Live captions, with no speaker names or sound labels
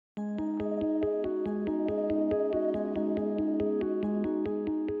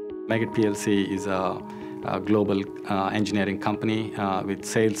Meggitt PLC is a global engineering company with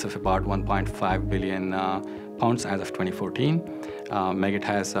sales of about 1.5 billion pounds as of 2014. Meggitt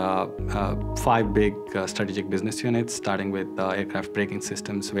has 5 big strategic business units, starting with aircraft braking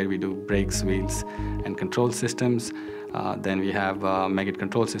systems, where we do brakes, wheels, and control systems. Then we have Meggitt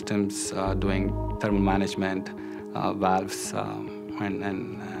Control Systems doing thermal management, valves,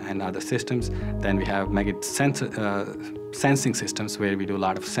 and other systems. Then we have Meggitt Sensing Systems, where we do a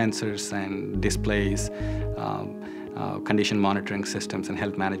lot of sensors and displays, condition monitoring systems, and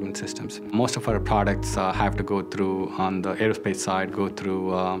health management systems. Most of our products have to go through, on the aerospace side, go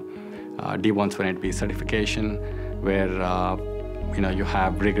through D128B certification, where you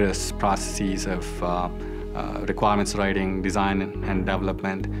have rigorous processes of requirements writing, design and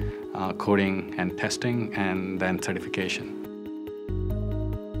development, coding and testing, and then certification.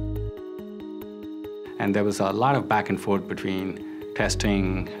 And there was a lot of back and forth between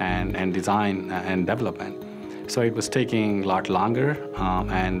testing and design and development. So it was taking a lot longer,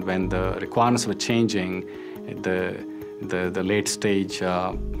 and when the requirements were changing, the late stage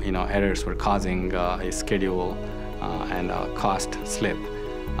errors were causing a schedule and a cost slip.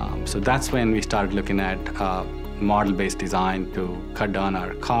 So that's when we started looking at model-based design to cut down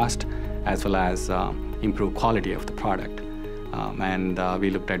our cost as well as improve quality of the product. And we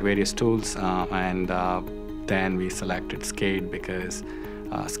looked at various tools, and then we selected SCADE because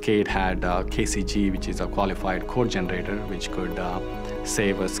SCADE had KCG, which is a qualified code generator, which could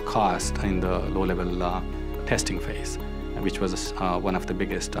save us cost in the low-level testing phase, which was one of the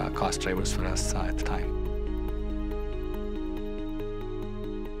biggest cost drivers for us at the time.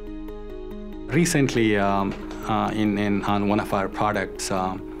 Recently, on one of our products,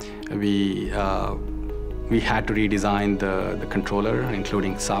 we had to redesign the controller,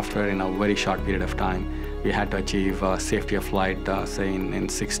 including software, in a very short period of time. We had to achieve safety of flight, say, in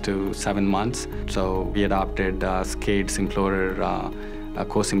 6 to 7 months. So we adopted SCADE Simplorer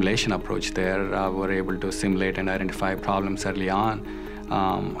co-simulation approach there. We were able to simulate and identify problems early on,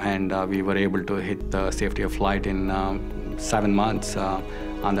 and we were able to hit the safety of flight in 7 months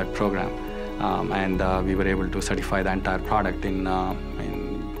on that program. And we were able to certify the entire product in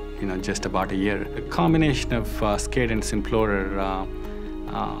just about a year. The combination of SCADE and Simplorer,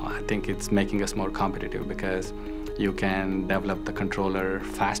 I think it's making us more competitive because you can develop the controller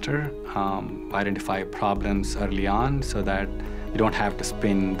faster, identify problems early on so that you don't have to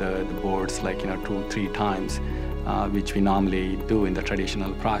spin the boards like 2-3 times, which we normally do in the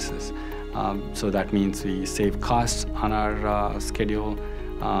traditional process. So that means we save costs on our schedule,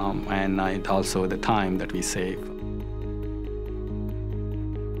 and it also the time that we save.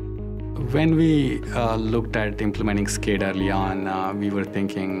 When we looked at implementing SCADE early on, we were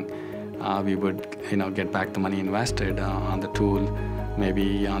thinking we would get back the money invested on the tool,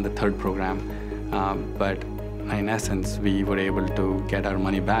 maybe on the 3rd program. But in essence, we were able to get our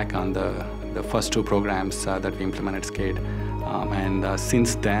money back on the first 2 programs that we implemented SCADE. And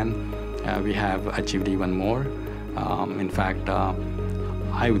since then, we have achieved even more. In fact,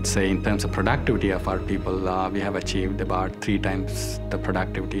 I would say in terms of productivity of our people, we have achieved about 3 times the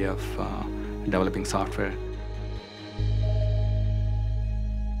productivity of developing software.